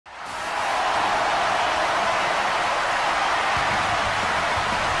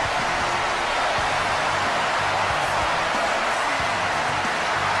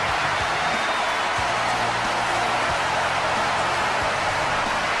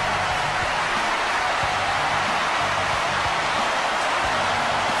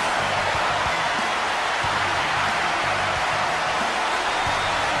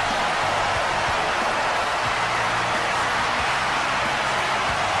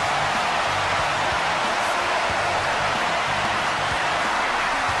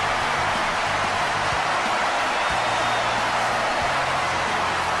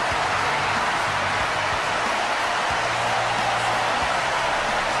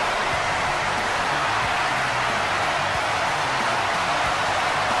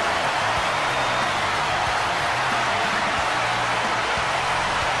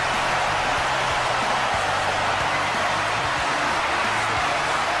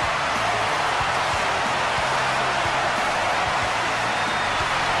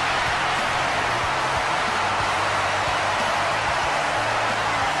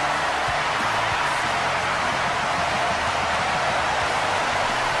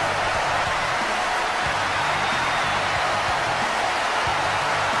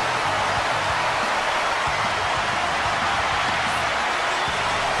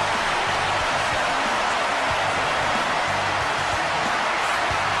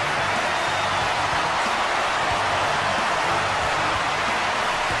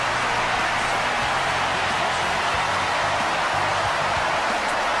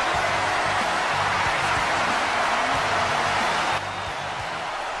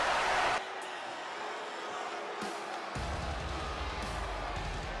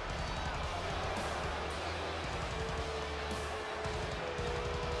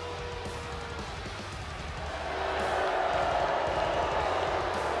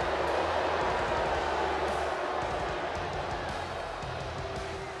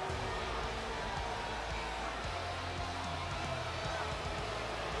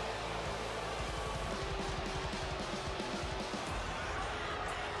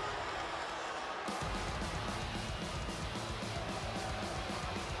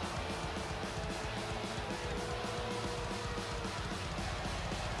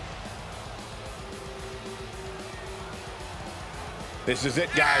This is it,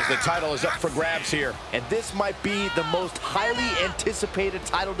 guys. The title is up for grabs here. And this might be the most highly anticipated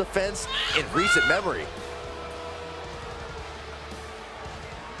title defense in recent memory.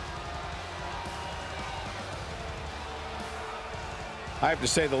 I have to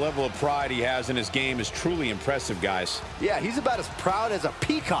say the level of pride he has in his game is truly impressive, guys. Yeah, he's about as proud as a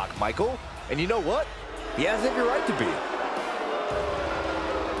peacock, Michael. And you know what? He has every right to be.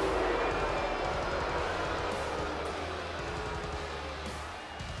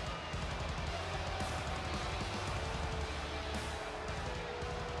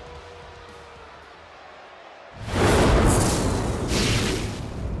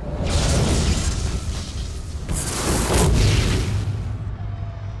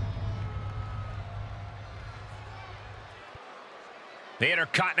 The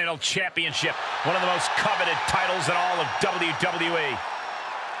Intercontinental Championship, one of the most coveted titles in all of WWE.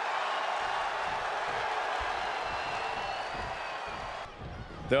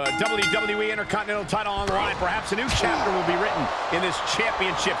 The WWE Intercontinental title on the line. Perhaps a new chapter will be written in this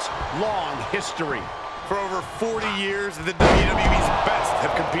championship's long history. For over 40 years, the WWE's best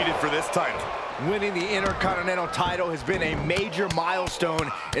have competed for this title. Winning the Intercontinental title has been a major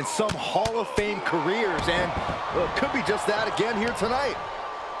milestone in some Hall of Fame careers, and could be just that again here tonight.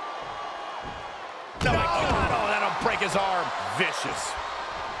 Oh, my God. Oh, that'll break his arm. Vicious.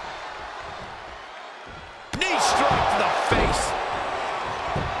 Knee strike to the face.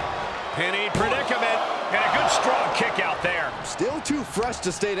 Penny predicament. And a good strong kick out there. Still too fresh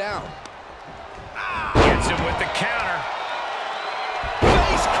to stay down. Gets him with the counter.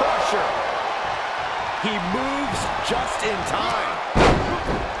 Face crusher. He moves just in time.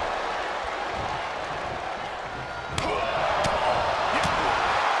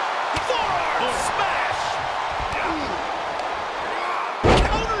 Forearm smash.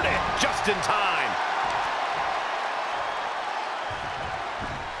 Countered it just in time.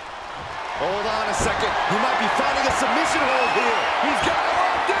 Hold on a second. He might be finding a submission hold here. He's got it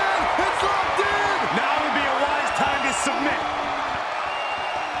locked in. It's locked in. Now would be a wise time to submit.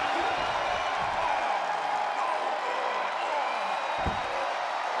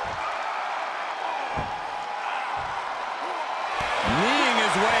 Kneeing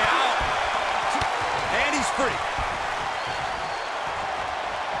his way out. And he's free.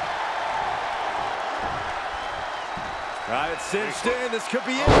 Got it cinched in. This could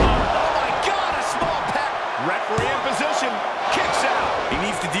be it. Oh, my God. A small pack. Referee in position. Kicks out. He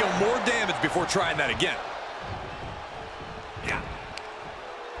needs to deal more damage before trying that again.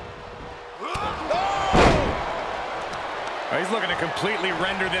 Oh, he's looking to completely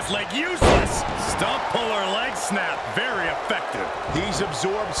render this leg useless. Stump puller leg snap. Very effective. He's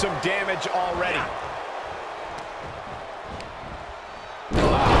absorbed some damage already.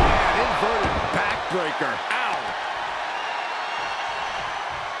 Man, inverted backbreaker. Ow!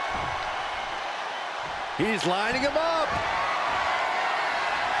 He's lining him up.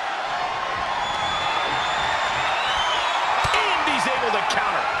 And he's able to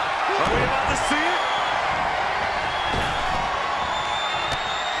counter. Are we about to see it?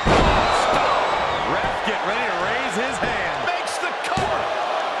 Ref get ready to raise his hand. Makes the cover.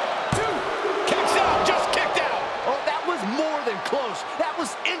 Two. Kicks out. Just kicked out. Oh, that was more than close. That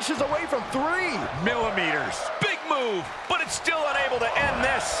was inches away from 3 Millimeters. Big move, but it's still unable to end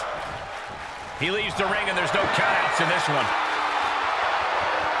this. He leaves the ring, and there's no countouts in this one.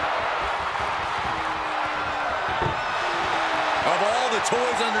 Of all the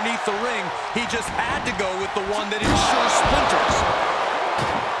toys underneath the ring, he just had to go with the one that ensures splinters.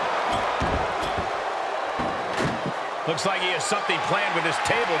 Looks like he has something planned with this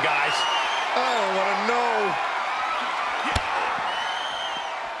table, guys. I don't want to know.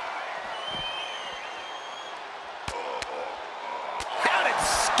 Had it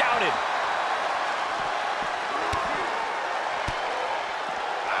scouted.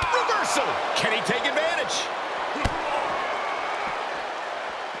 Reversal. Can he take advantage?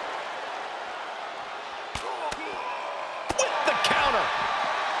 With the counter.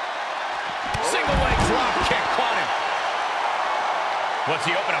 Single leg drop kick caught him. What's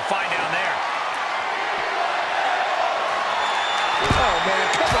he open to find down there? Oh, man,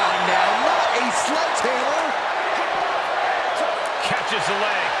 come on now. Not a sledgehammer. Catches the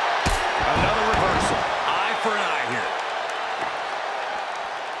leg. Another reversal. Eye for an eye here.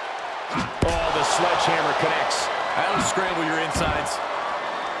 Oh, the sledgehammer connects. That'll scramble your insides.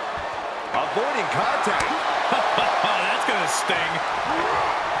 Avoiding contact. That's going to sting.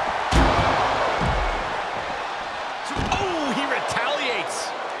 Oh, he retaliates.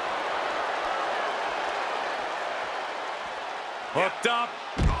 Hooked up.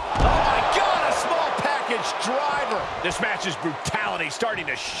 Oh, my God, a small package driver. This match's brutality starting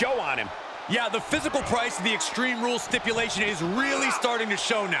to show on him. Yeah, the physical price of the Extreme Rules stipulation is really starting to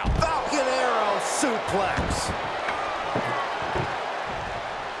show now. Falcon Arrow suplex.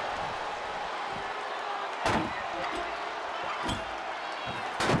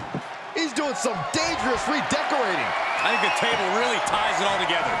 He's doing some dangerous redecorating. I think the table really ties it all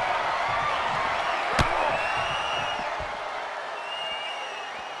together.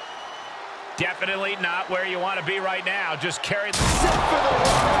 Definitely not where you want to be right now. Just carry the... Set for the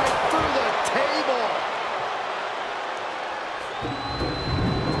right through the table.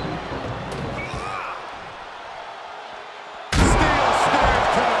 Steel stairs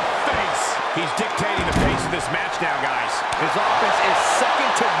to the face. He's dictating the pace of this match now, guys. His offense is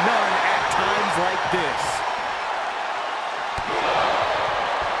second to none at times like this.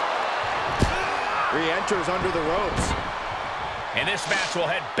 Re-enters under the ropes. And this match will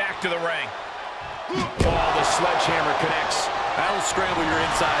head back to the ring. Oh, the sledgehammer connects. That'll scramble your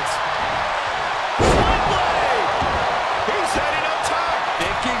insides. Blade! He's heading up top.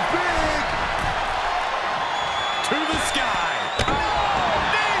 Thinking big. To the sky. Oh,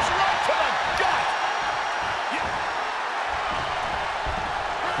 knees right to the gut.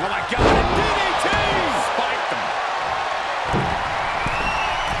 Oh, my God. A DDT! Spiked them.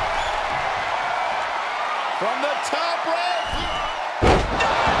 From the top rope.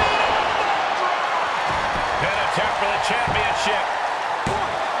 Attempt for the championship.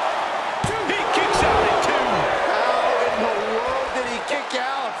 He kicks out at 2. How in the world did he kick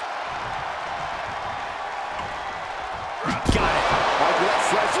out? Got it. Michael, that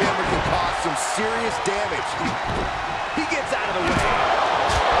sledgehammer can cause some serious damage. He gets out of the way.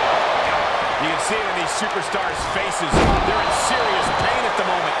 You can see it in these superstars' faces. They're in serious pain at the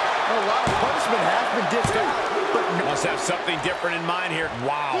moment. A lot of punishment has been dished out, but no. Must have something different in mind here.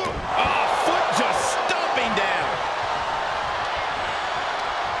 Wow. Oh, foot just stomping down.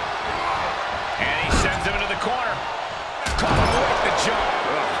 And he sends him into the corner. Caught him with the jump.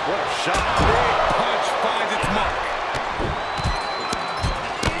 What a shot. Big punch finds its mark.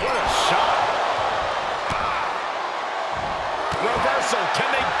 What a shot. Reversal. Can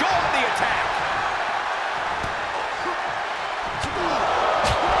they go on the attack?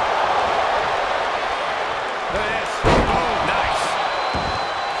 Look at this. Oh, nice.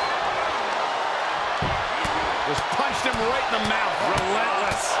 Just punched him right in the mouth.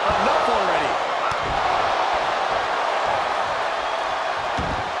 Relentless. Enough already.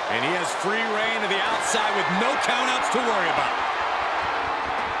 And he has free reign to the outside with no countouts to worry about.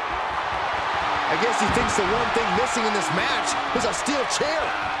 I guess he thinks the one thing missing in this match is a steel chair.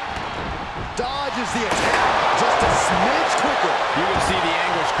 Dodges the attack just a smidge quicker. You can see the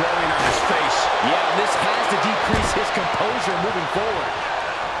anguish growing on his face. Yeah, this has to decrease his composure moving forward.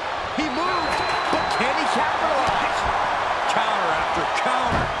 He moved, but can he capitalize? Counter after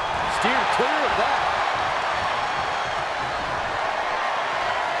counter. Steer clear of that.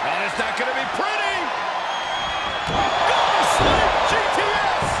 And it's not going to be pretty. Go slam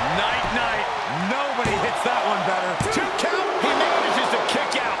GTS. Night-night. Nobody hits that one better. 2 count. He manages to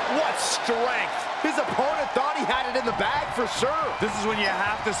kick out. What strength. His opponent thought he had it in the bag for sure. This is when you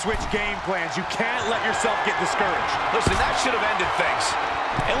have to switch game plans. You can't let yourself get discouraged. Listen, that should have ended things.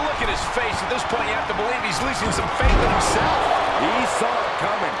 And look at his face. At this point, you have to believe he's losing some faith in himself. He saw it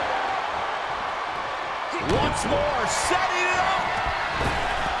coming. Once more, setting it up.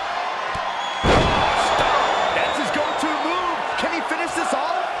 That's his go-to move. Can he finish this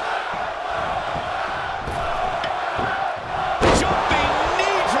off? Jumping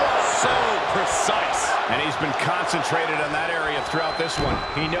knee drop. So precise. And he's been concentrated on that area throughout this one.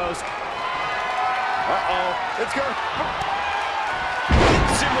 He knows. Uh-oh. It's good.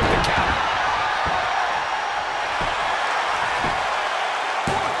 Hits him with the counter.